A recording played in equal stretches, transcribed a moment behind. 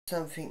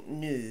something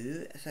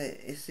new. So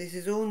this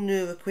is all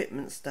new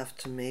equipment stuff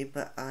to me,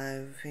 but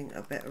I think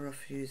I'm better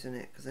off using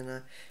it because then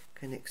I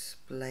can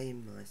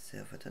explain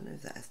myself. I don't know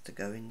if that has to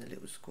go in the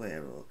little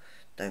square or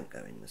don't go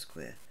in the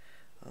square.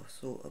 I'll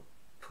sort of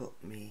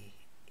put me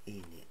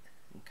in it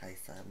in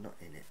case I'm not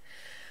in it.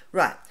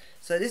 Right,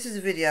 so this is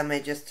a video I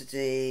made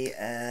yesterday,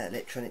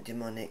 electronic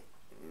demonic,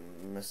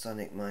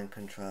 Masonic Mind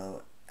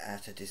Control, how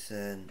to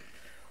discern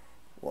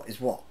what is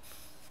what.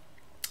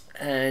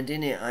 And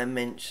in it I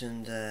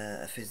mentioned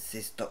a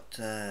physicist,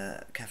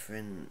 Dr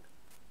Katherine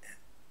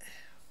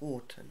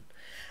Horton,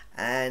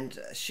 and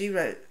she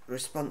wrote a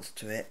response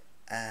to it,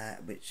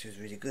 which was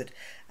really good.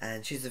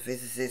 And she's a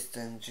physicist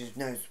and she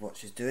knows what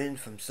she's doing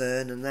from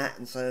CERN and that,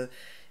 and so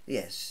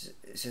yes,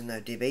 she's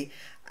no dibby.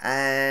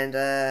 And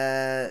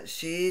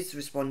she's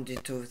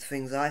responded to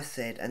things I've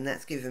said, and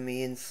that's given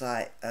me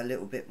insight a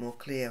little bit more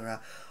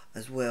clearer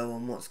as well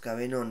on what's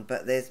going on.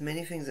 But there's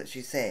many things that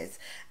she says,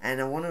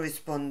 and I want to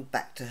respond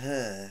back to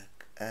her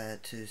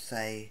to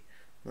say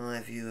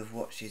my view of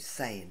what she's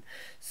saying.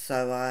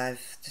 So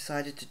I've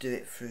decided to do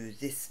it through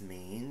this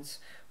means,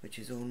 which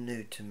is all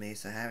new to me.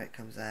 So how it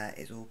comes out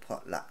is all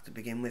potluck to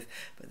begin with,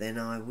 but then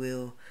I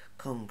will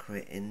conquer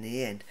it in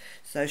the end.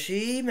 So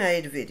she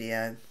made a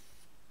video,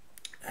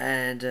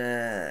 and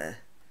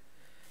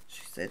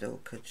she said,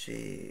 oh, could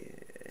she,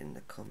 in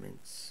the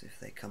comments, if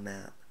they come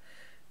out,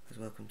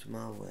 welcome to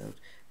my world.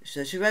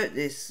 So she wrote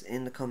this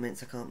in the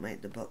comments. I can't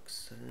make the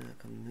box. I don't know, I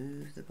can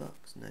move the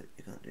box. No,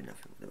 you can't do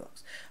nothing with the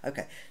box.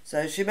 Okay,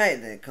 so she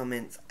made the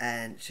comments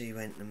and she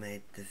went and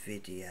made the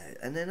video.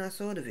 And then I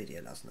saw the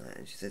video last night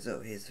and she says, oh,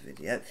 here's the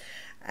video.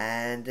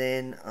 And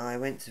then I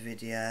went to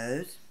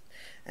videos,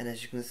 and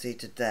as you can see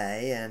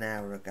today, an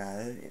hour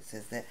ago, it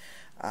says that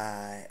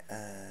I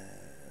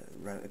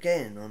wrote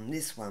again on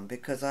this one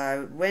because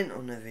I went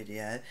on a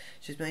video.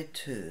 She's made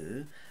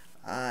two.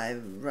 I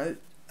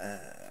wrote a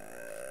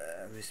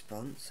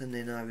response, and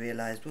then I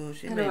realised, well,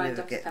 she may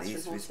never get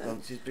these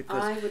responses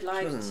because I would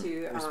like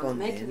to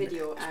make a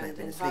video and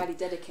entirely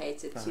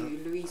dedicate it to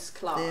Louise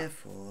Clark.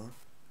 Therefore,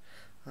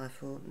 I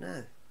thought,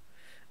 no,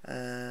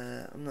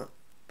 I'm not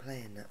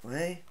playing that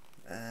way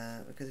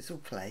because it's all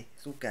play,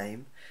 it's all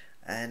game,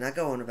 and I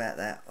go on about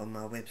that on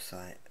my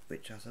website,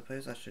 which I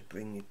suppose I should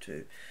bring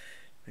to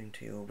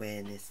your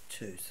awareness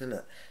too. So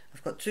look,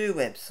 I've got two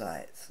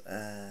websites.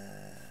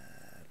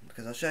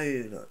 Because I'll show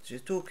you, look,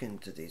 she's talking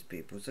to these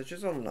people, so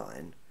she's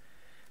online,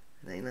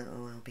 and they know,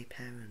 oh, I'll be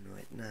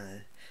paranoid. No,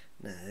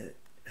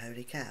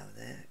 holy cow,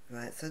 there,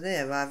 right, so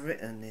there, I've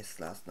written this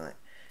last night,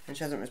 and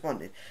she hasn't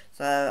responded,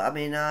 so, I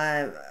mean,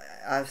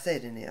 I've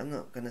said in it, I'm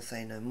not going to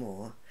say no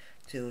more,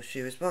 till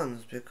she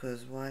responds,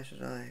 because why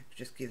should I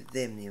just give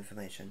them the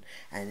information,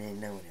 and then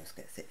no one else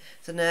gets it?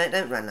 So no,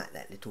 don't run like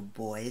that, little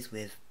boys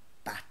with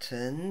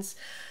buttons.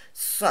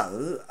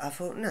 So I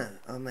thought, no,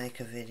 I'll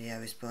make a video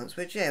response,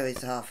 which yeah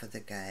is half of the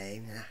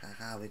game.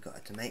 We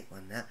got to make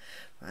one now,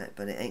 right?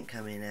 But it ain't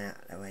coming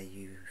out the way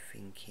you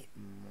think it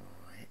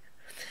might.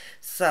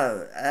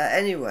 So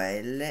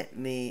anyway, let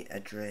me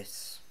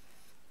address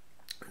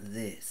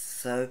this.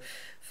 So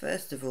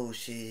first of all,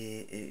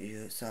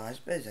 so I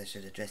suppose I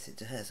should address it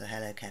to her. So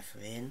hello,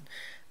 Catherine.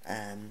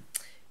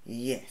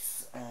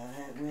 Yes,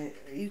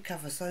 you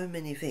cover so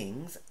many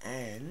things,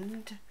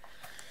 and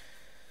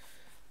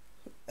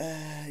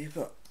you've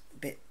got a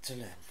bit to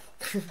learn.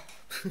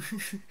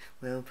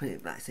 Well, put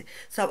it like this.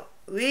 So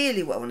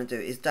really what I want to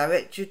do is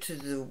direct you to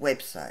the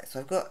website. So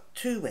I've got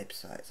two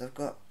websites. I've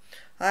got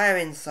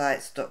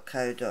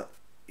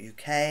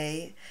higherinsights.co.uk,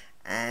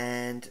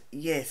 and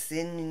yes,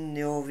 in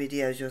your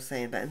videos you're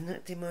saying about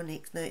not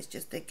demonics. No, it's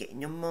just they're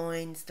getting your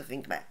minds to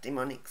think about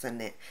demonics,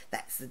 and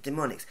that's the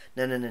demonics.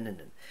 No.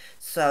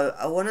 So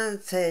I want to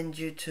send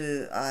you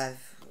to,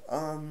 I've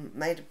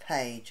made a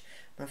page.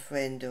 My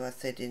friend, who I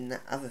said in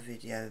that other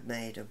video,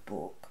 made a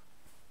book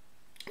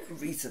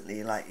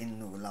recently, like in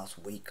the last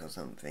week or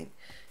something,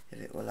 if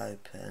it will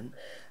open.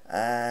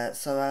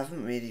 So I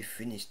haven't really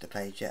finished the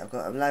page yet. I've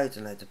got loads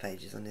and loads of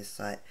pages on this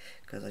site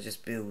because I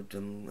just build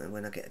them, and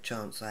when I get a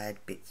chance I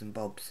add bits and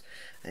bobs,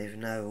 and with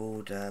no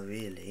order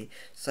really.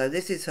 So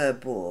this is her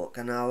book,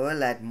 and I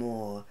will add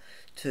more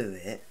to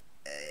it.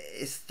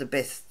 It's the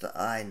best that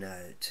I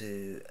know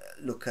to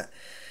look at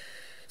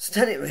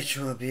satanic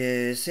ritual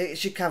abuse.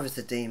 She covers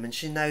the demon.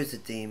 She knows the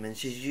demon.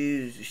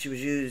 She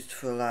was used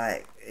for,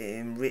 like,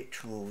 in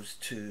rituals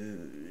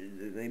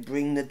they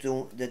bring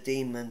the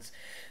demons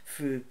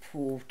through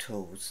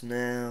portals.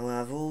 Now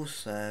I've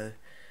also,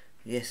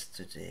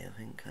 yesterday I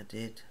think I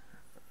did,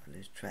 I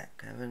lose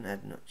track, I haven't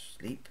had much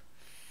sleep,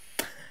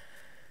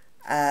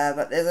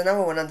 but there's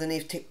another one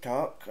underneath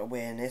TikTok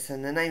awareness,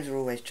 and the names are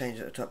always changed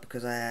at the top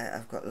because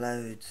I've got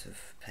loads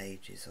of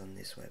pages on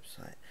this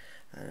website.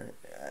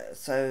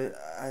 So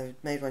I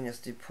made one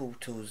yesterday,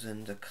 portals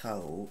and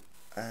occult,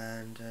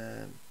 and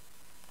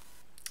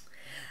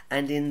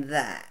in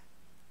that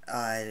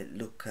I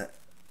look at,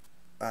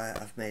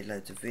 I've made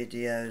loads of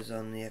videos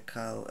on the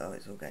occult. Oh,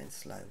 it's all going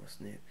slow, what's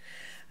new?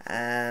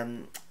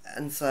 And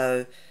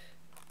so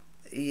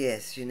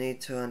yes, you need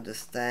to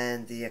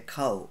understand the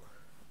occult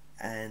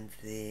and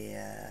the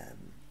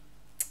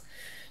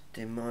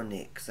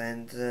demonics,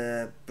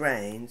 and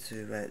Brains,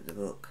 who wrote the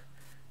book,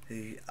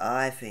 who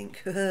I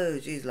think,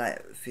 she's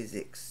like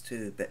physics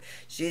too, but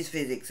she's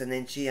physics and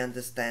then she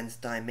understands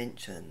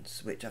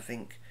dimensions, which I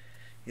think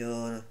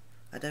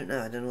I don't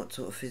know what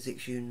sort of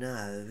physics you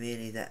know,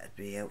 really that would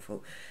be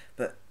helpful,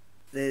 but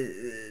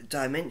the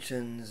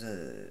dimensions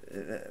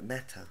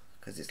matter,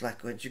 because it's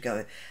like once you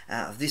go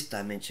out of this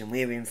dimension,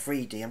 we're in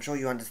 3D, I'm sure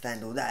you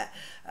understand all that,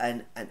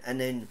 and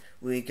then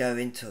we go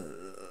into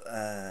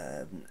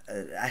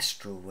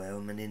astral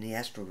realm, and in the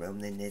astral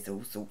realm then there's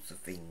all sorts of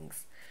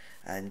things,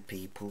 and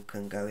people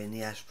can go in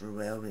the astral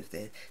realm if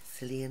they're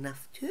silly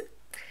enough to.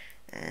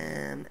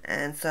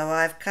 And so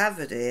I've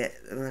covered it,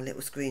 my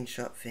little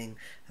screenshot thing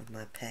of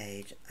my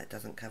page. It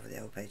doesn't cover the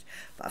whole page,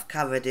 but I've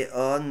covered it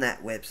on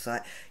that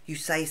website. You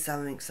say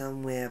something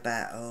somewhere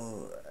about,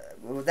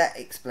 well, that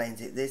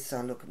explains it. This,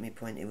 so look at me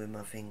pointing with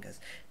my fingers.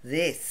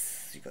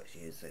 This, you've got to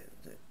use the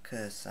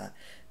cursor.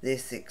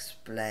 This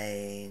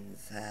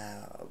explains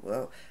how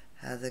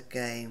the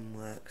game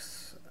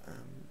works.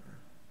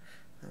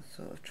 I'm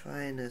sort of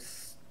trying to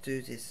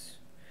do this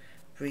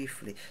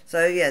briefly.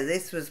 So yeah,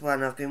 this was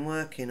one I've been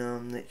working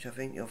on, which I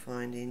think you'll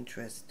find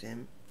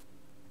interesting.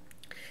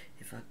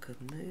 If I could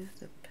move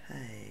the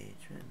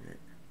page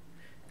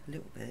a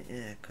little bit,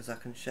 yeah, because I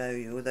can show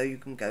you, although you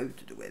can go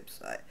to the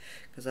website,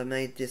 because I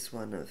made this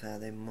one of how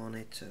they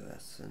monitor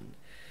us, and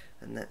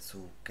that's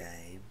all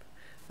game.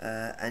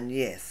 And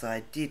yes,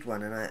 I did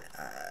one, and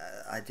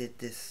I did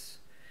this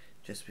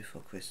just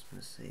before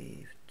Christmas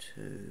Eve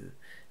too.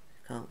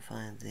 Can't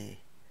find the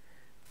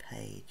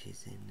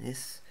pages in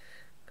this,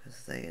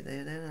 because they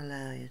don't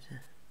allow you to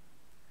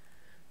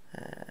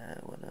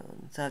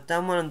so I've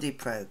done one on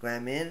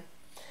deprogramming.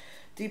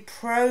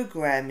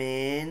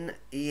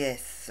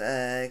 Yes,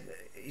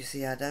 you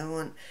see, I don't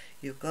want,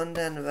 you've gone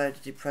down the road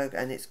to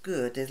deprogram, and it's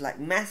good. There's like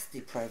mass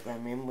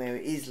deprogramming, where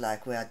it is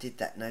like where I did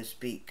that no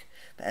speak,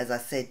 but as I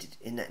said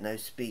in that no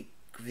speak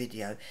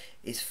video,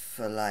 is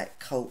for like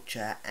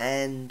culture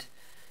and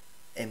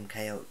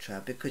MK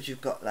Ultra, because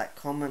you've got like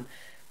common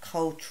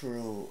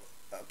cultural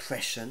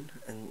oppression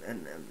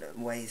and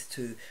ways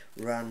to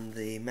run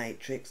the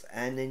matrix,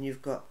 and then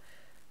you've got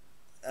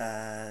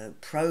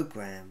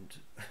programmed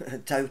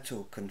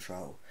total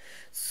control.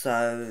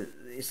 So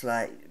it's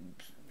like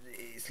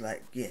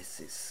yes,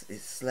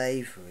 it's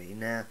slavery.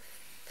 Now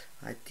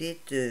I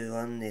did do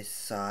on this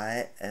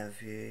site,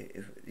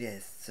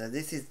 yes, so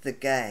this is the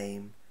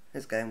game.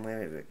 Let's go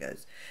wherever it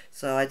goes.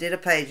 So I did a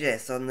page,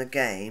 yes, on the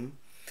game,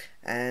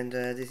 and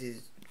this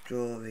is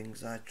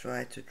drawings. I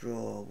try to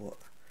draw what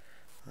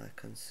I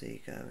can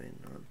see going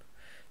on.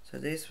 So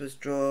this was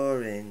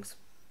drawings.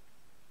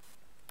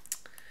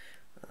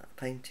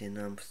 Painting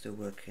I'm still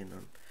working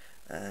on.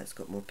 It's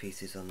got more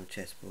pieces on the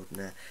chessboard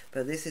now.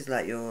 But this is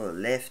like your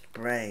left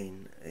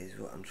brain is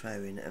what I'm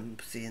showing.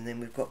 And see, and then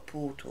we've got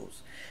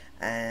portals.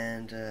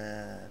 And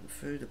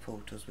through the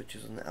portals, which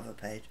is on the other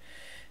page,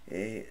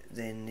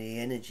 then the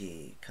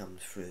energy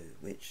comes through,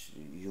 which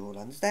you'll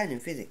understand in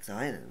physics.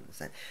 I don't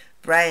understand.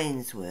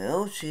 Brains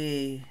will.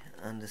 She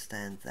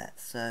understands that.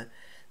 So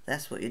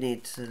that's what you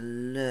need to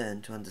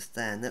learn to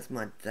understand. That's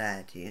my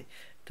dad. He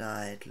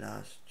died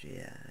last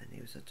year, and he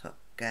was a top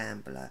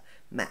gambler,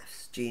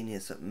 maths,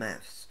 genius at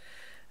maths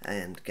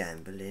and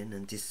gambling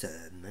and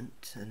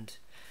discernment, and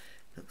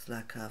looks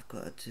like I've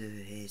got to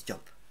do his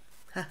job.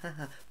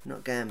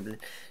 Not gambling.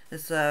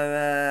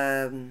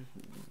 So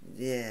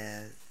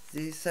yeah,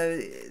 so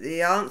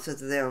the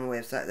answers are there on the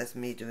website. That's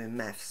me doing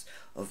maths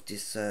of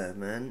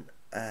discernment.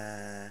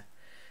 I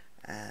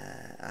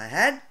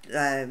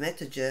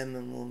met a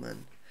German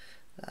woman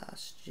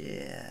last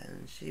year,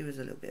 and she was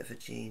a little bit of a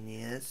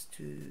genius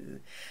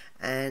too,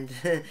 and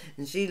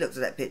and she looked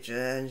at that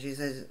picture and she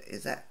says,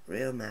 "Is that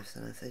real maths?"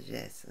 And I said,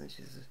 "Yes." And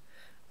she says,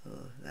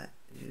 "Oh, that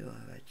you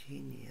are a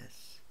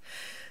genius."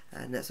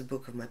 And that's a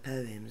book of my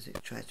poems.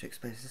 It tries to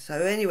explain this.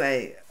 So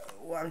anyway,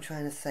 what I'm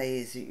trying to say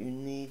is that you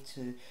need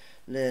to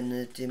learn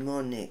the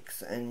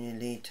demonics, and you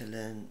need to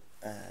learn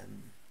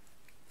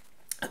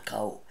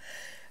occult.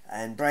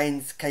 And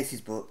Brains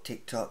Casey's book,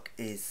 TikTok,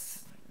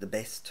 is the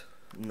best.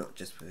 Not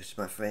just because she's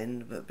my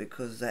friend, but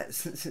because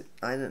that's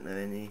I don't know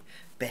any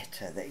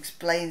better that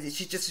explains it.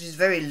 She's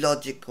very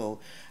logical,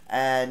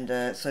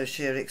 and so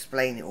she'll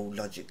explain it all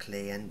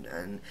logically,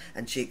 and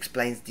she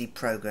explains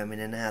deprogramming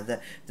and how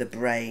the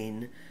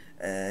brain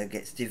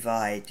gets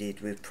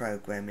divided with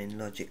programming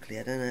logically.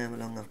 I don't know how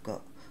long I've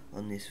got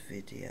on this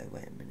video.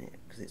 Wait a minute,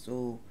 because it's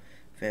all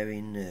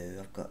very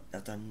new.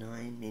 I've done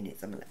 9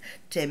 minutes. I'm like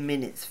 10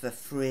 minutes for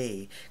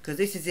free, because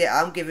this is it.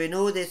 I'm giving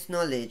all this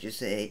knowledge, you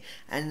see,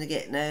 and I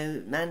get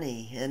no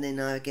money, and then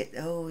I get,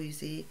 oh, you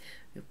see,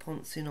 you're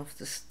pouncing off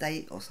the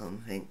state or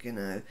something, you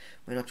know,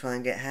 when I try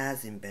and get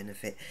housing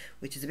benefit,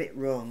 which is a bit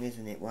wrong,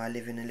 isn't it? Where I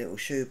live in a little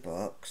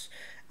shoebox.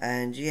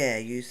 And yeah,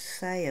 you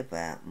say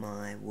about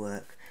my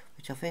work,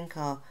 which I think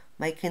I'll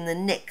make in the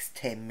next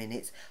 10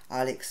 minutes.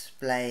 I'll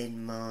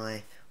explain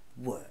my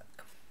work.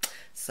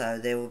 So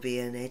there will be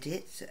an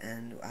edit,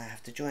 and I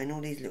have to join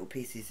all these little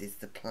pieces is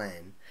the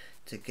plan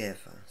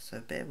together, so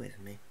bear with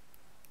me.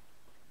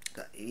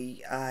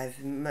 I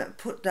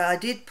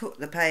did put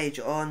the page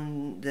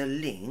on the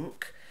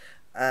link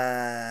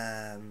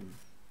to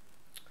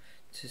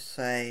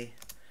say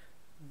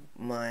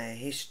my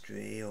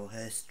history or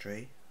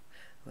herstory,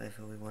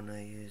 whatever we want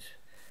to use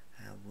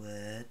our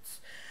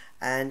words.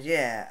 And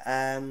yeah,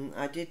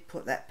 I did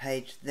put that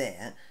page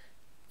there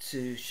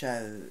to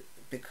show,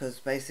 because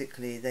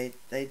basically they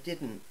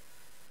didn't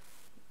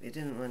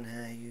run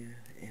how you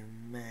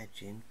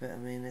imagined, but I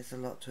mean there's a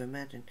lot to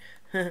imagine.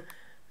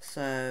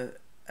 So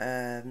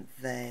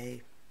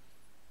they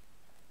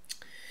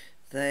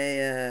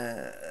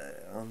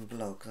on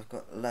blogs, I've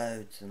got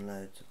loads and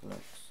loads of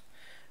blogs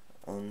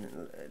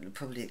on,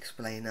 probably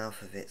explain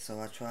half of it, so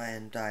I try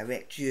and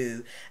direct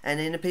you and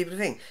in the people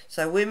thing.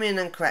 So women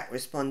and crack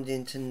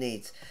responding to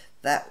needs,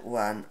 that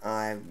one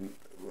I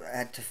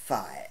had to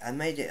fight. I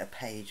made it a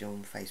page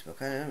on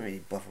Facebook. I don't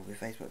really bother with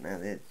Facebook now,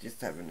 they're just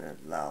having a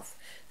laugh.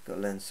 Got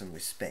to learn some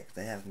respect,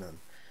 they have none.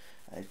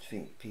 I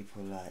think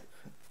people like,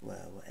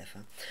 well,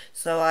 whatever.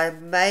 So I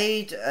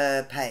made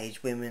a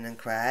page, Women and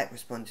Crack,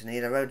 Respond to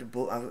Need. I wrote a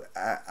book.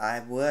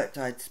 I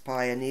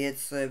pioneered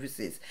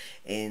services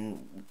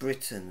in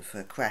Britain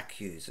for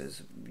crack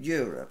users,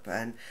 Europe,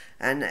 and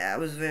I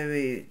was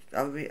I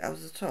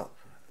was the top.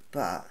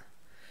 But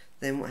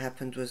then what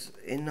happened was,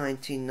 in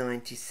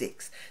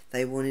 1996,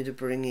 they wanted to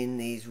bring in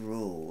these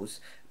rules,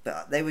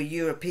 but they were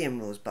European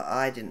rules, but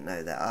I didn't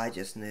know that. I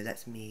just knew,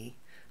 that's me.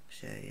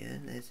 I'll show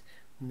you. There's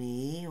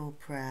me, all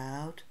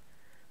proud.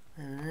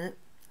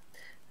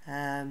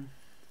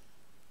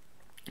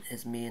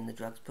 There's me in the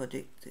Drugs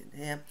Project in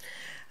here.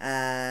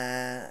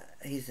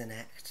 He's an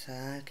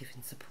actor,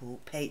 giving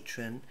support,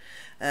 patron.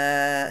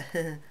 But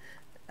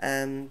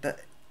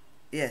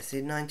yes,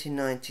 in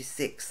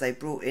 1996 they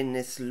brought in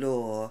this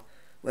law.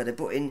 Well, they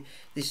brought in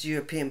this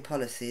European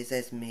policy.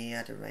 There's me,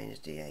 I'd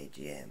arranged the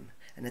AGM,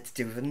 and had to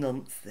deal with a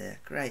nonce there.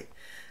 Great.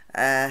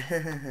 But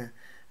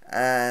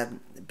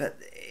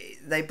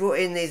they brought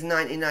in these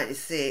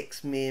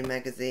 1996 Me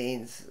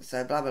magazines,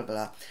 so blah blah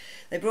blah.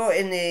 They brought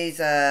in these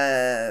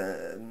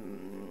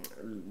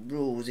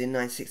rules in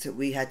 96 that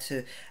we had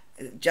to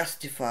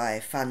justify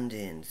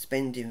funding,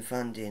 spending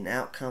funding,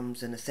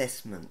 outcomes and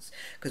assessments.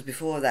 Because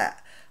before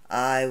that,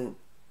 I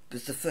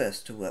was the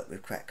first to work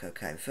with crack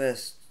cocaine,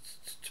 first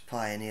to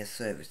pioneer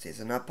services,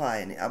 and I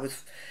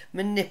was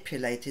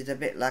manipulated a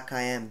bit like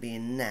I am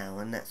being now,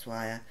 and that's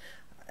why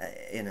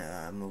you know,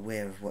 I'm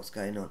aware of what's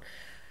going on.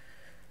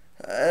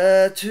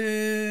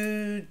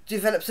 To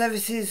develop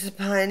services,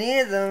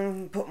 pioneer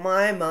them, put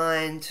my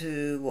mind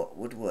to what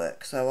would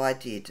work. So I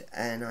did,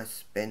 and I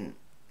spent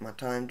my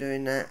time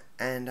doing that,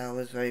 and I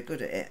was very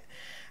good at it.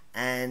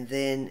 And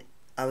then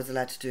I was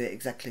allowed to do it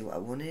exactly what I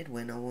wanted,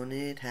 when I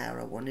wanted, how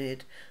I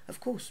wanted, of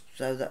course,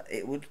 so that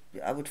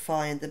I would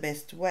find the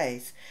best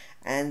ways.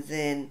 And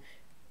then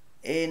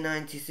in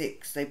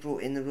 96 they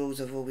brought in the rules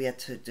of, well, we had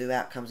to do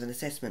outcomes and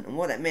assessment, and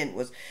what that meant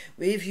was,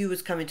 if you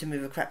was coming to me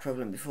with a crack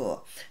problem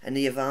before, and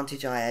the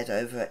advantage I had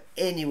over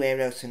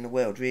anywhere else in the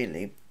world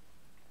really,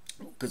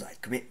 because I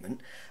had commitment,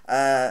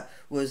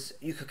 was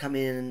you could come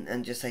in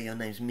and just say your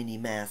name's Minnie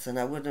Mouse, and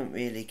I wouldn't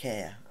really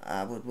care.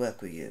 I would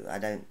work with you.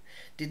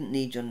 Didn't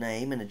need your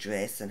name and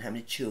address and how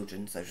many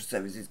children social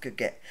services could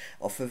get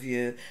off of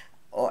you,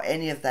 or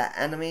any of that.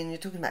 And I mean, you're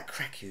talking about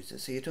crack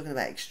users, so you're talking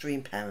about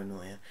extreme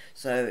paranoia.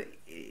 So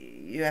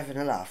you're having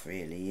a laugh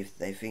really if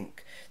they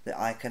think that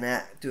I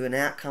can do an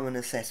outcome and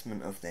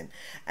assessment of them.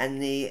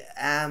 And the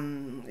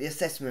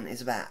assessment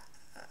is about,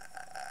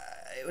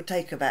 it would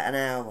take about an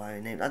hour,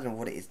 and I don't know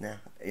what it is now,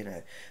 you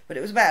know, but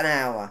it was about an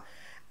hour.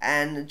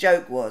 And the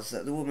joke was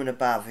that the woman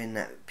above in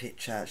that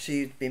picture,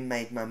 she'd been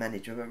made my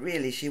manager, but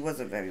really she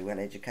wasn't very well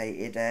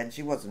educated, and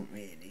she wasn't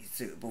really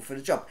suitable for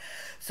the job.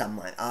 Some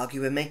might argue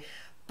with me,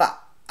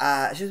 but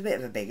she was a bit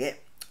of a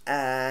bigot,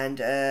 and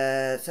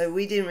so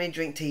we didn't really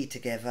drink tea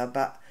together,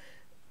 but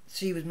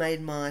she was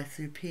made my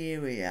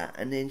superior,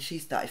 and then she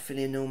started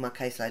filling all my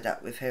caseload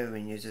up with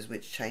heroin users,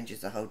 which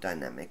changes the whole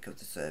dynamic of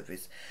the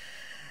service.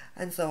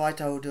 And so I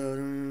told her,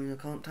 I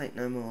can't take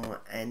no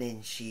more, and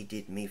then she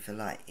did me for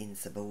like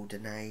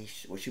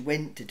insubordination. Well, she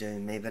went to do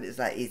me, but it's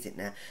like, is it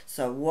now?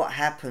 So what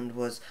happened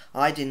was,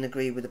 I didn't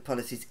agree with the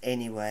policies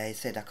anyway.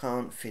 Said I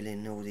can't fill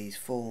in all these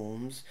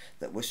forms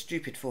that were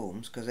stupid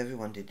forms, because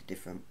everyone did it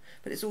different,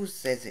 but it all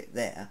says it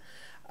there.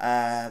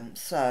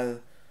 So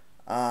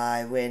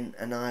I went,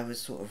 and I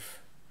was sort of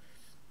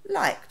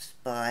liked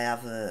by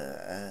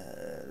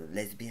other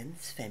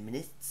lesbians,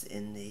 feminists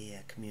in the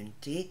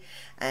community,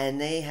 and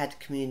they had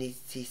a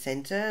community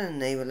centre, and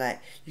they were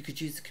like, you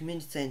could use the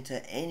community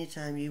centre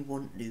anytime you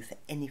want, Lou, for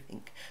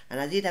anything.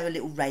 And I did have a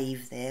little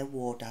rave there,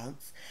 war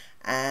dance,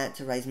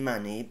 to raise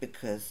money,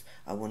 because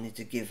I wanted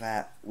to give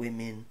out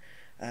women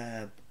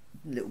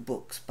little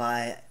books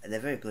by, they're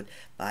very good,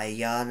 by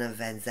Jana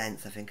Van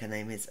Zants, I think her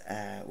name is,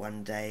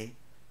 one day.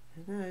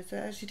 No,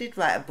 she did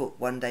write a book,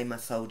 One Day My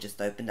Soul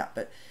Just Opened Up,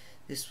 but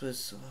this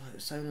was, it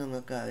was so long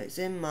ago. It's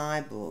in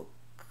my book,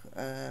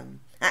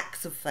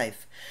 Acts of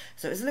Faith.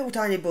 So it's a little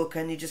tiny book,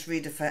 and you just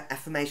read the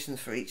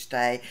affirmations for each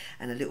day,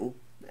 and a little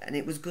and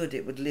it was good.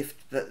 It would lift,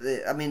 but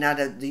I mean, I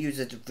don't use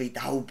it to read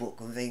the whole book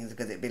and things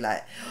because it'd be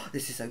like, oh,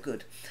 this is so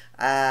good.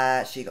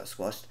 She got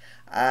squashed,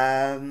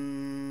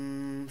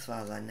 as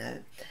far as I know.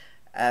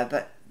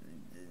 But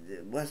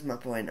what's my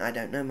point? I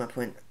don't know my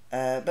point.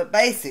 But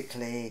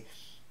basically,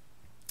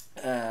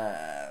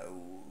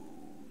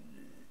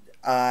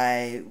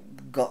 I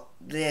got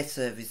their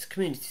service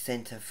community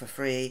centre for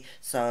free,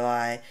 so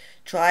I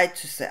tried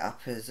to set up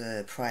as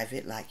a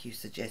private like you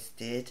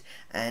suggested,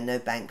 and no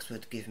banks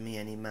would give me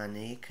any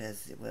money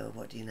because, well,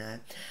 what do you know.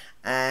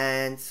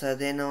 And so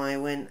then I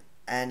went,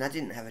 and I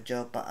didn't have a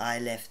job, but I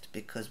left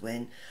because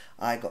when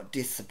I got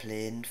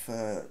disciplined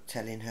for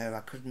telling her I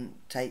couldn't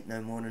take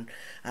no more than,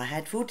 I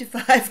had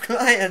 45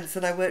 clients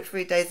and I worked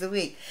 3 days a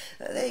week.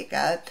 There you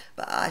go.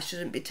 But I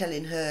shouldn't be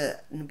telling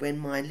her when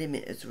my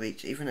limit is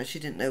reached, even though she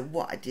didn't know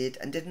what I did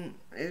and didn't,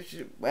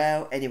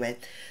 well, anyway.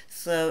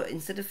 So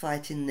instead of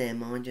fighting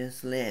them, I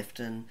just left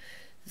and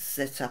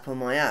set up on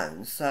my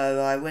own.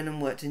 So I went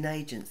and worked in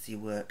agency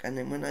work, and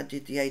then when I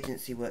did the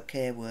agency work,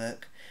 care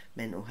work,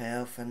 mental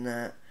health and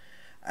that,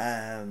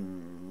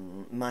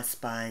 my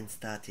spine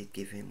started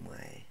giving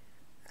way,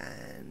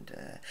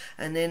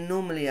 and then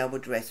normally I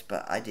would rest,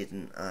 but I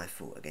didn't. I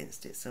fought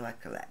against it, so I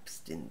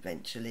collapsed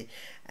eventually,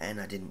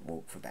 and I didn't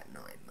walk for about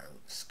 9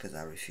 months because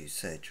I refused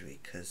surgery.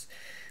 Because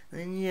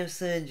when you have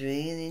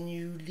surgery, then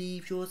you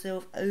leave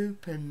yourself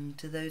open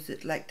to those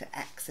that like to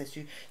access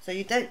you, so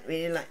you don't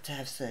really like to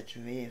have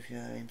surgery if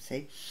you're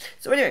MC.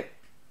 So anyway,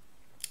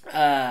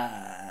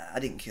 I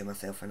didn't cure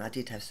myself, and I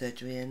did have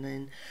surgery, and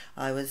then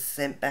I was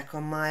sent back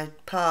on my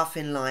path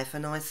in life,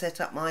 and I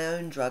set up my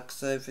own drug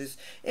service,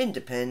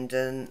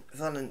 independent,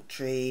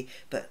 voluntary,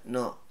 but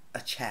not a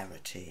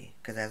charity,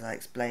 because as I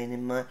explained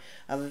in my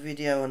other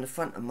video on the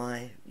front of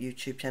my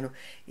YouTube channel,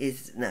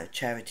 is no,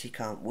 charity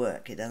can't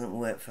work. It doesn't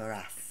work for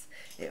us.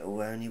 It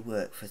will only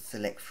work for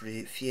select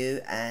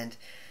few, and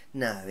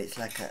no, it's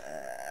like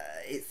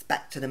it's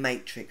back to the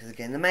Matrix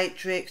again. The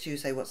Matrix, you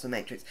say, what's the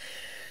Matrix?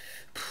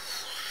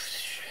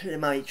 The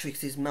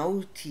Matrix is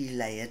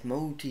multi-layered,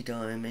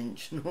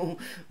 multi-dimensional,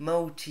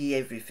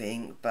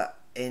 multi-everything, but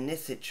in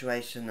this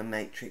situation the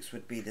Matrix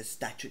would be the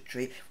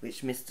statutory,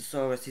 which Mr.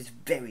 Soros is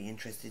very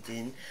interested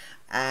in,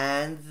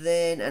 and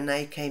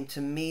they came to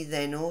me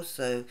then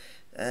also,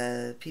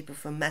 people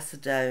from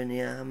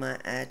Macedonia, I might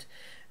add,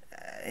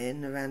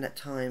 in around that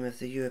time of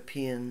the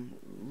European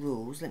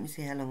rules. Let me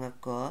see how long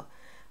I've got.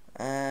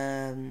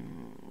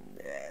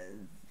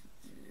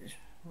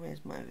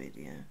 Where's my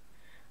video?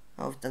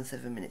 Oh, I've done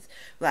 7 minutes.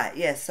 Right,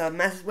 yes, so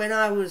when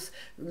I was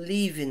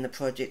leaving the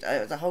project,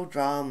 it was a whole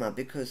drama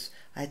because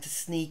I had to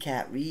sneak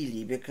out,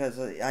 really, because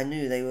I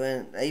knew they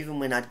weren't, even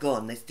when I'd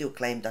gone, they still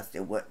claimed I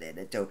still worked there.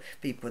 They told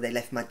people they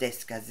left my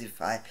desk as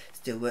if I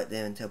still worked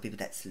there, and tell people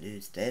that's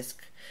Lou's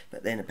desk.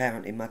 But then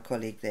apparently my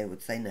colleague there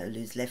would say, no,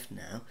 Lou's left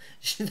now.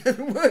 She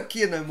doesn't work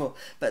here no more.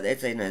 But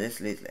they'd say, no, that's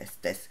Lou's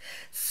desk.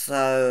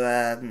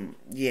 So,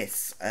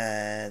 yes,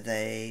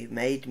 they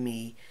made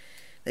me...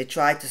 They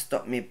tried to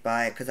stop me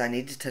because I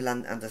needed to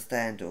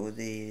understand all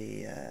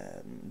the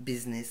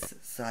business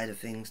side of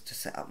things to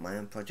set up my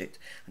own project,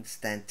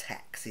 understand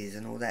taxes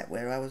and all that.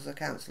 Where I was a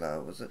counsellor, I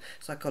was a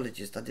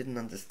psychologist, I didn't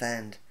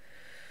understand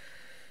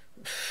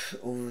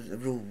all the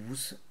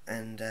rules,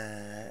 and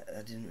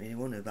I didn't really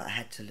want to, but I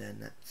had to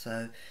learn that.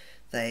 So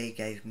they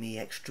gave me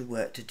extra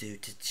work to do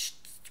to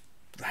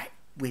write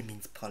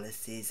women's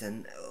policies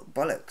and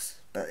bollocks,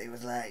 but it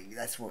was like,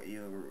 that's what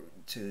you're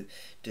to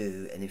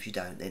do, and if you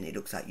don't, then it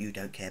looks like you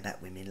don't care about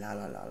women, la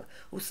la la,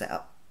 all set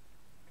up.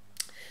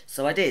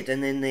 So I did,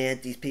 and then they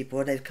had these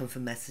people, they'd come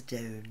from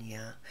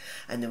Macedonia,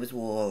 and there was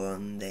war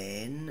on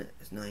then, it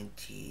was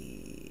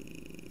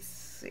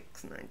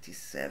 96,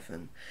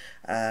 97,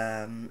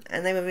 and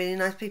they were really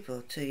nice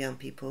people, 2 young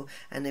people,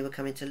 and they were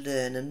coming to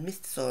learn, and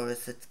Mr.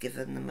 Soros had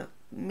given them £1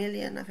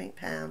 million, I think,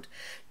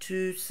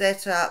 to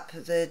set up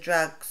the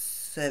drugs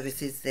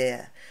services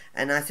there.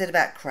 And I said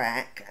about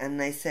crack, and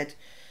they said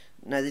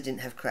no, they didn't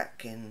have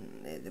crack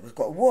there was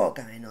got a war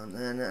going on,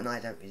 and I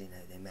don't really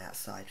know them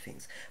outside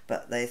things,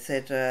 but they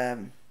said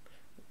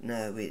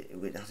no, I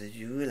said,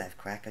 you will have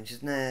crack, and she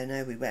said,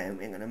 no, we won't,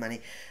 we ain't got no money.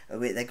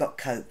 They got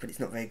coke, but it's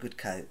not very good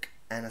coke.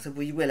 And I said,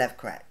 well, you will have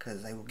crack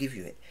because they will give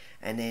you it.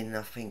 And then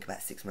I think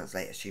about 6 months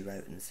later she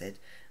wrote and said,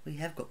 we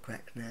have got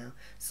crack now.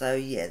 So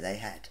yeah, they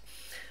had,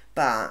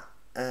 but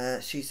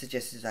she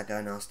suggested I go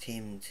and ask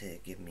him to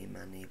give me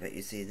money, but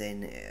you see,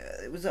 then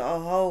it was a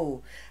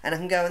whole, and I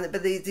can go on,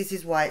 but this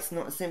is why it's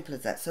not as simple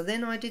as that. So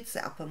then I did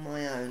set up on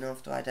my own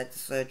after I'd had the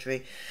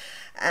surgery,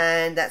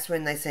 and that's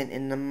when they sent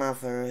in the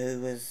mother,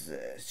 who was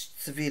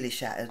severely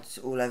shattered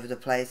all over the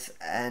place,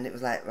 and it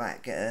was like,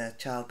 right, get her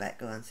child back,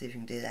 go on, see if you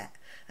can do that.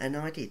 And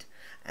I did,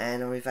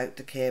 and I revoked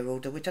the care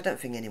order, which I don't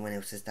think anyone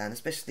else has done,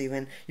 especially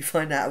when you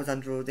find out I was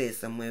under all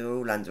this, and we were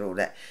all under all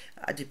that.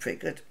 I did pretty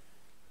good.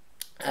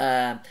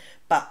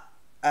 But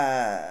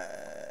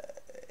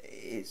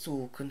it's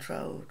all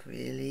controlled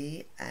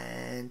really.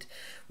 And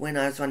when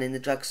I was running the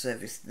drug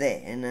service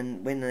then,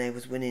 and when they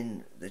was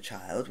winning the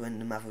child, when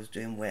the mother was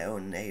doing well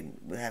and they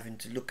were having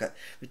to look at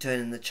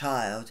returning the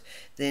child,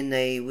 then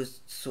they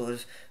was sort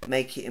of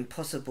make it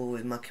impossible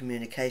with my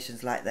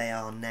communications like they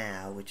are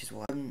now, which is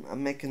why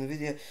I'm making the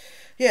video.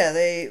 Yeah,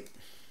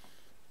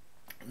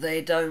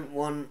 they don't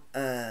want,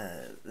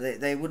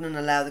 they wouldn't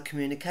allow the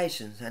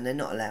communications, and they're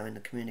not allowing the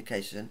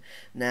communication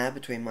now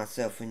between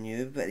myself and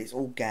you, but it's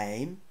all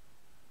game,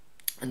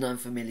 and I'm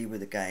familiar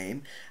with the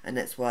game, and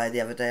that's why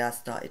the other day I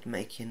started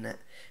making that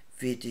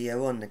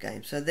video on the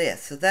game. So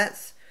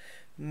that's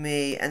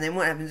me. And then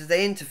what happens is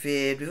they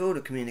interfered with all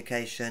the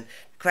communication.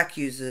 Crack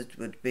users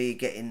would be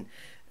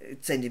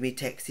sending me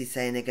texts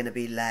saying they're going to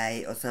be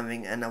late or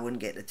something, and I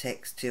wouldn't get the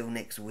text till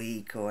next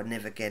week, or I'd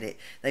never get it.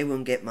 They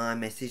wouldn't get my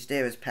message.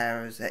 They're as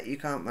power as that. You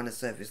can't run a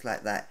service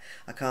like that.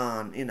 I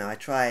can't, you know, I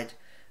tried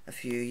a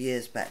few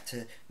years back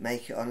to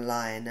make it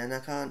online, and I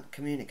can't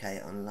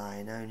communicate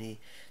online, only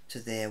to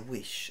their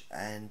wish,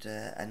 and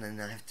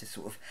then I have to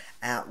sort of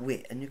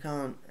outwit, and you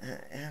can't.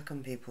 How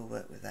can people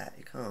work with that?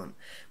 You can't.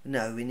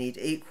 No, we need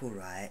equal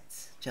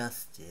rights,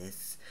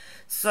 justice.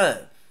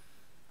 So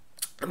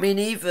I mean,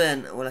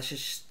 even, well, I should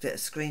get a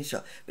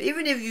screenshot, but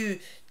even if you,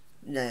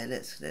 no,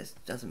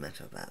 doesn't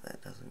matter about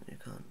that, doesn't, you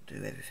can't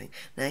do everything.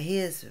 Now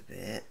here's a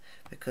bit,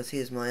 because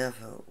here's my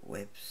other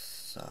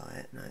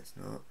website. No, it's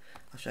not.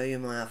 I'll show you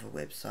my other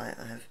website.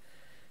 I have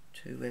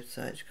 2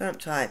 websites. You can't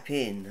type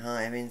in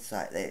Higher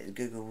Insight there.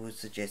 Google would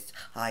suggest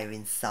Higher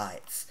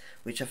Insights,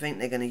 which I think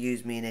they're going to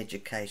use me in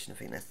education. I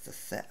think that's the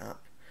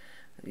setup.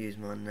 Use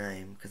my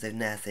name, because they've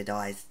now said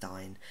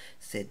Einstein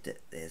said that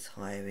there's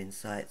Higher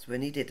Insights,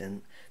 when he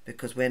didn't,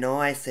 because when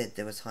I said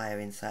there was Higher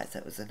Insights,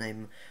 that was the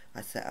name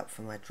I set up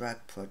for my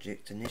drug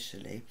project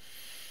initially.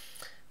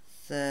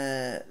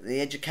 The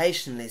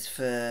educationalist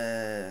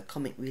for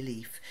Comic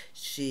Relief,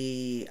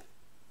 she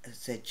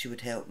said she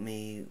would help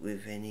me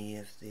with any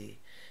of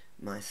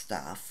my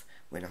stuff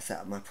when I set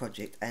up my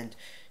project, and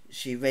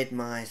she read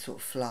my sort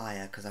of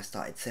flyer, because I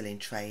started selling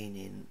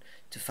training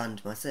to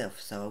fund myself,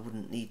 so I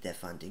wouldn't need their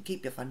funding.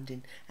 Keep your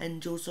funding,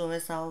 and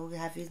Soros, I'll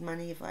have his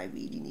money if I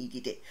really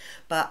needed it,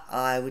 but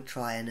I would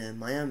try and earn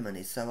my own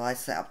money. So I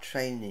set up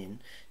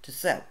training to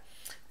sell,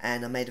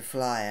 and I made a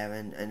flyer,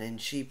 and then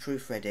she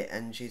proofread it,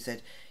 and she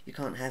said, you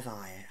can't have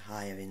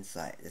higher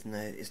insight.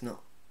 It's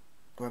not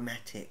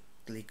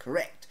grammatically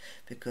correct,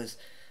 because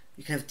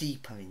you can have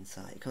deeper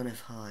insight, you can't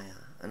have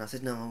higher. And I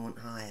said, no, I want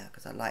higher,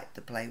 because I like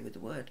to play with the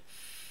word.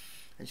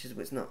 And she said,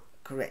 well, it's not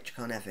correct, you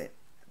can't have it.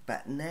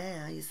 But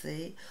now, you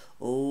see,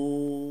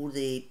 all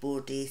the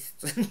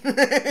Buddhists and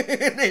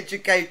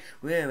educate,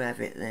 we'll have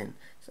it then.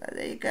 So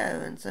there you go,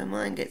 and so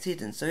mine gets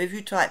hidden. So if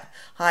you type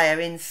Higher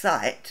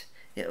Insight,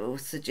 it will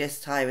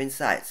suggest Higher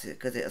Insights,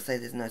 because it will say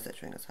there's no such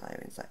thing as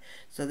Higher Insight.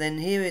 So then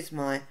here is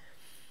my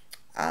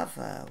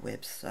other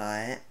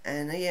website,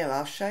 and yeah,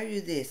 I'll show you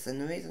this.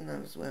 And the reason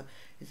I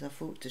is I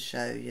thought to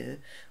show you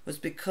was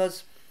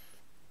because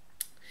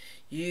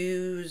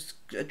you was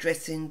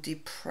addressing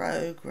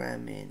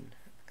deprogramming.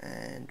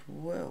 And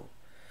well,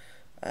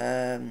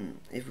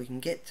 if we can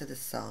get to the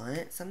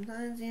site,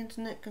 sometimes the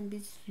internet can be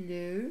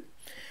slow,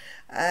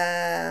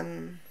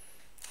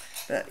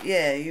 but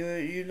yeah,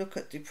 you look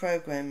at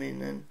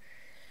deprogramming, and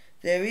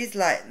there is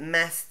like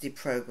mass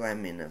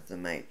deprogramming of the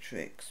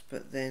matrix,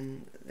 but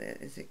then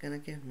is it going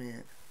to give me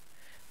it?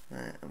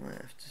 Right, I might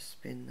have to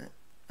spin that.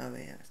 Oh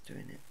yeah, it's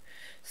doing it.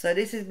 So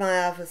this is my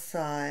other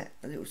site,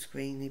 a little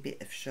screeny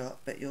bit of shot,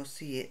 but you'll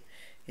see it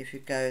if you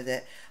go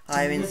there,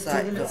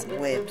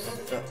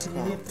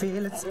 higherinsight.webs.com.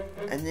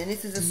 And then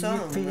this is a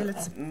song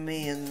that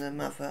me and the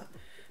mother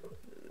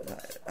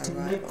wrote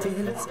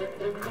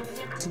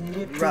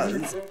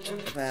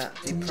about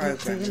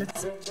deprogramming.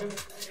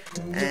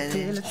 And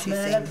then she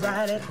sings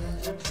it.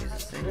 She's a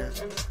singer.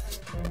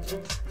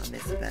 I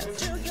mess about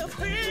singing, but she's a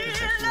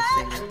professional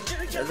singer.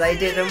 But they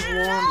didn't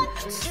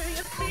want she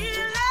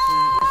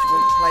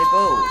wouldn't play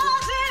ball.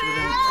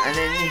 And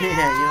then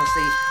you'll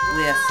see,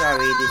 we are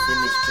sorry this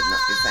image could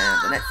not be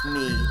found, and that's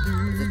me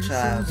as a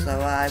child. So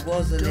I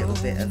was a little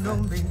bit of a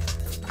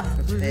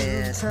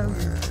prepared one.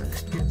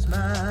 It's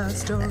my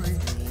story.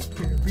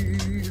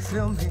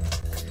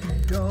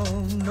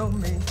 Don't know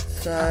me.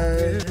 So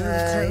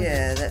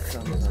yeah, that's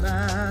on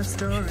my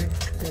story.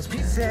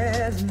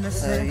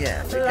 So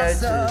yeah, we go to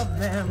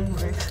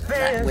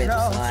that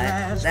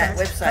website. That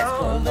website's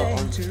got a lot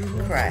on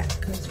crack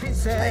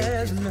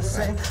pages, and then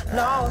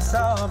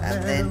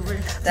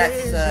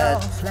that's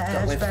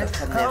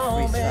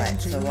 .webs.com, their free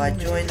site. So I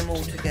joined them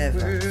all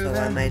together. So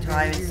I made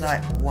Higher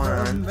Insight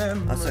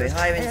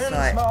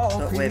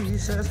higherinsight.webs, which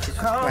is for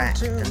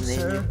crack, and then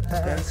you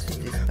go to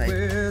this page,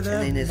 and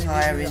then there's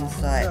Higher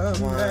Insight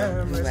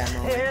 1, who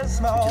am I?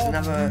 which is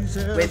another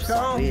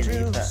website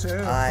really, but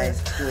I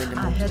joined them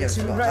all together.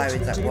 So we've got Higher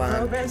Insight 1,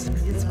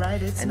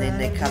 and then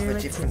they cover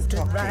different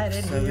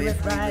topics. So if we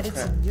look at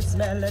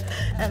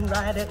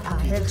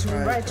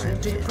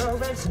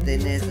then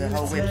there's a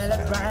whole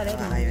website on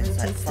Higher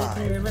Insight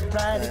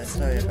 5.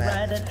 Sorry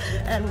about that.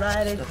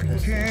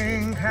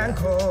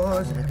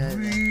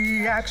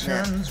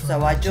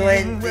 So I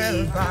joined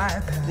the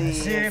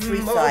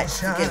free sites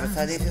together.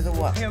 So this is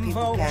what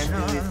people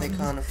can do if they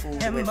can't afford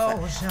the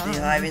website. The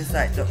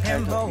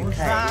higherinsight.co.uk,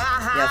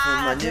 the other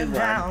my new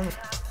one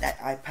that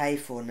I pay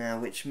for now,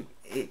 which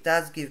it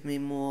does give me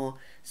more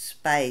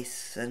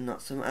space and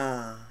not some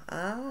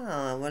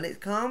well, it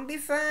can't be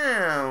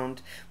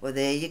found. Well,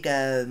 there you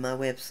go, my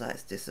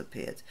website's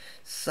disappeared.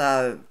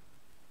 So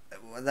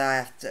I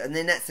have to, and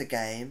then that's a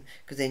game,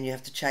 because then you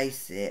have to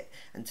chase it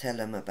and tell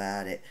them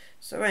about it.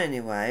 So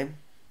anyway,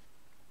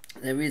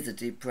 there is a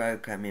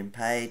deprogramming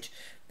page,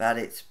 but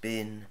it's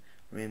been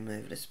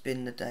removed. Let's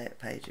spin the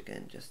page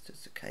again, just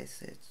as a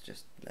case. It's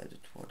just a load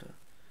of twaddle.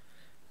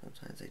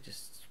 Sometimes they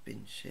just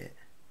spin shit,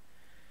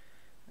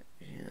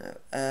 you know.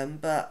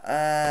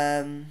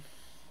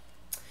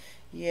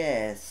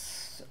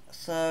 Yes.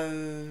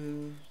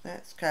 So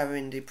that's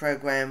covering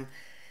deprogramming.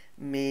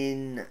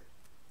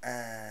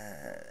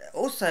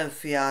 Also,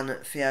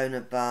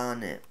 Fiona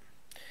Barnett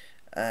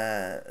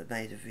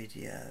made a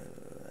video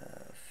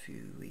a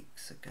few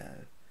weeks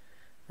ago.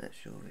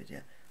 That's your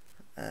video.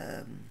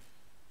 I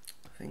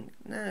think,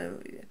 no,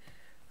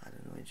 I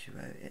don't know when she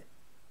wrote it.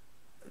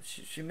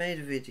 She made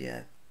a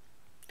video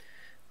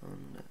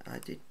on, I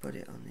did put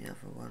it on the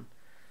other one.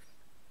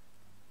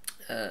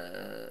 It's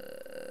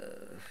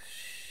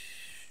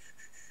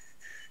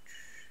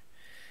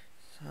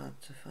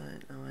hard to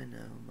find. Oh, I know,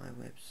 on my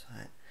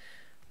website.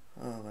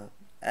 Oh well.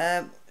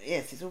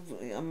 Yes, it's all,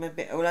 I'm a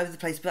bit all over the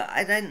place, but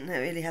I don't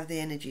really have the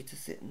energy to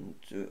sit and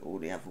do it all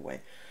the other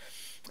way.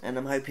 And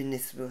I'm hoping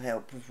this will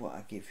help with what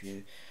I give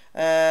you.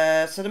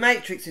 So the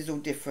matrix is all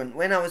different.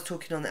 When I was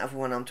talking on the other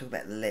one, I'm talking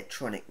about the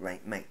electronic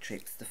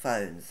matrix, the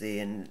phones, the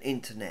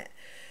internet.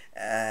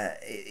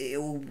 It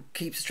all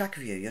keeps track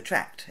of you. You're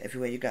tracked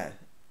everywhere you go.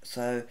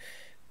 So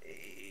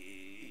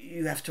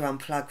you have to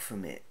unplug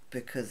from it,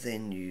 because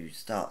then you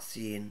start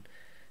seeing,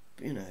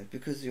 you know,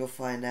 because you'll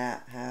find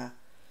out how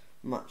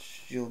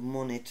much you're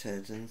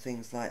monitored and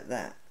things like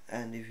that.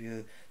 And if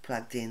you're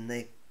plugged in,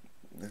 they've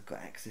got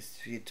access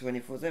to you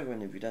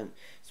 24/7 if you don't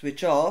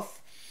switch off.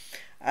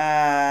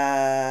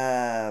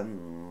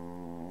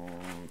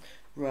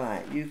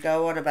 Right, you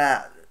go on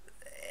about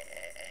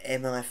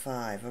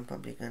MI5. I'm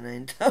probably going to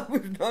end up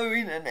with no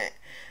internet.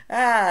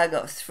 I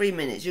got 3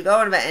 minutes. You go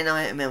on about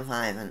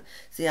MI5 and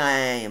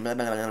CIA and blah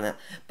blah blah blah.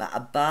 But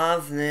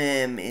above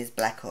them is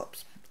Black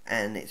Ops.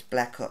 And it's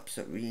Black Ops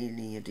that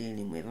really you're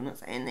dealing with. I'm not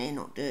saying they're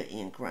not dirty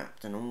and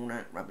corrupt and all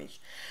that rubbish.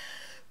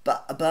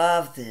 But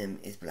above them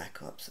is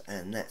Black Ops,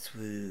 and that's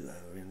who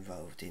are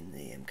involved in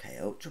the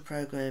MK Ultra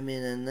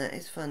programming, and that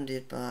is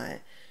funded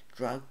by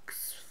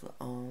drugs for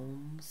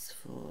arms,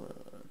 for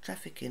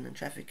trafficking, and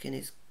trafficking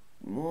is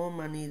more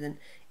money than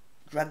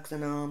drugs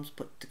and arms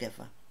put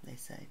together, they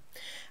say.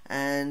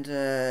 And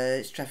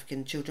it's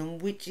trafficking children,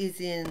 which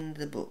is in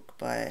the book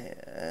by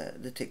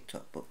the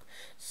TikTok book.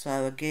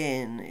 So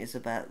again, it's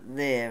about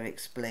their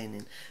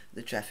explaining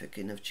the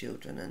trafficking of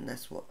children, and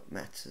that's what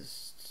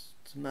matters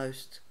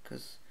most,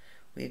 because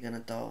we're going to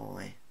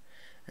die.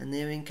 And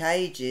they're in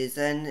cages,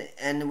 and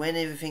when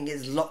everything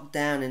gets locked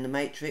down in the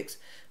Matrix,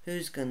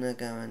 who's going to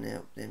go and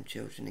help them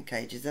children in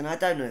cages? And I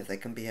don't know if they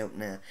can be helped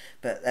now,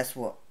 but that's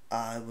what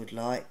I would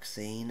like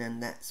seeing,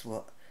 and that's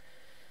what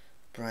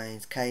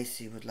Brains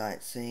Casey would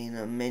like seeing,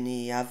 and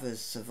many others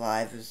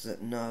survivors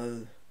that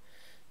know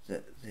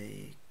that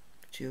the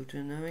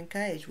children are in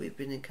cages. We've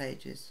been in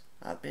cages.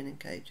 I've been in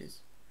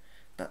cages.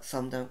 But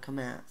some don't come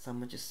out.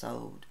 Some are just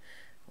sold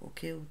or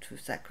killed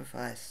with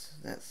sacrifice.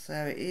 That's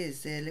how it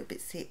is. They're a little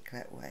bit sick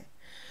that way.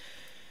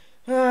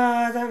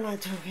 I don't like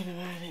talking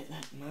about it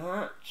that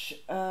much.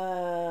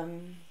 I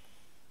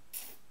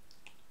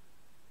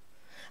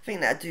think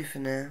that'll do for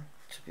now,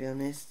 to be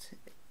honest.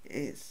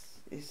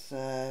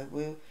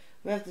 We'll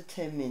have the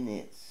 10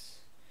 minutes.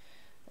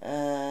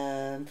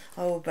 Oh,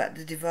 about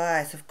the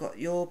device. I've got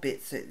your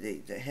bits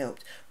that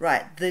helped.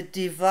 Right, the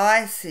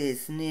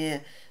devices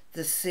near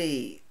the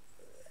sea.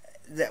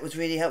 That was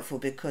really helpful,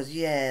 because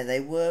yeah, they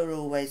were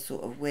always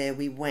sort of where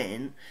we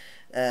went,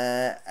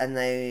 and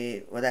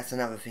well, that's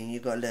another thing.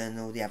 You've got to learn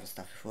all the other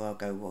stuff before I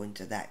go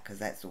into that, because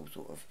that's all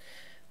sort of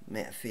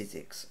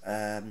metaphysics.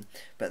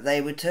 But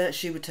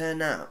she would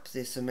turn up,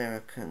 this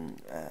American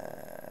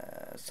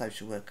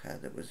social worker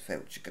that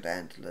felt she could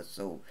handle us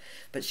all,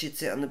 but she'd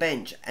sit on the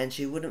bench and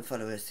she wouldn't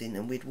follow us in,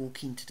 and we'd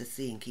walk into the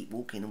sea and keep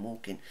walking and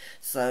walking.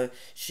 So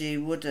she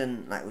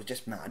wouldn't, like, it was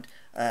just mud,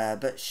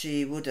 but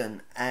she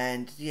wouldn't,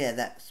 and yeah,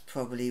 that's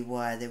probably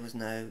why there was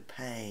no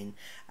pain.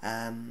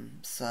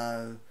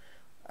 So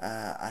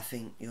I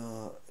think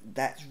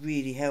that's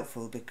really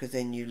helpful, because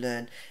then you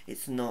learn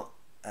it's not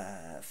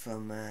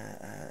from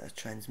a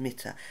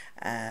transmitter,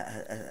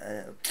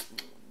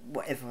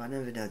 whatever, I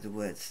never know the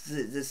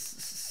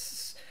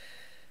words.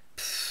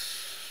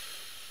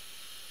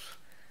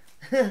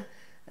 don't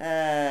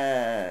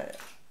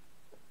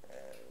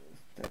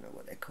know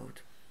what they're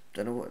called.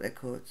 Don't know what they're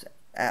called.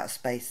 Outer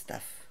space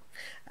stuff.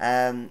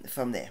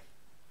 From there.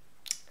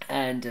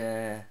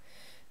 And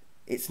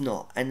it's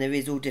not. And there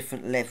is all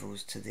different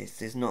levels to this.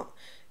 There's not.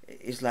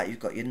 It's like you've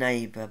got your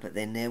neighbour, but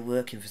then they're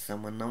working for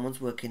someone. No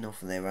one's working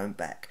off of their own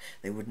back.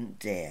 They wouldn't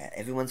dare.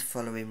 Everyone's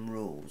following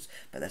rules.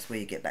 But that's where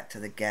you get back to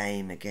the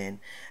game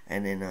again.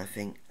 And then I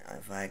think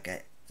if I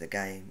get the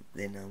game,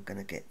 then I'm going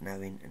to get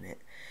no internet.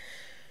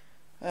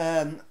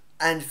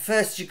 And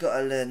first you've got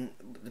to learn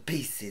the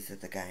pieces of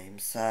the game.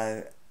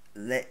 So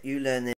let you learn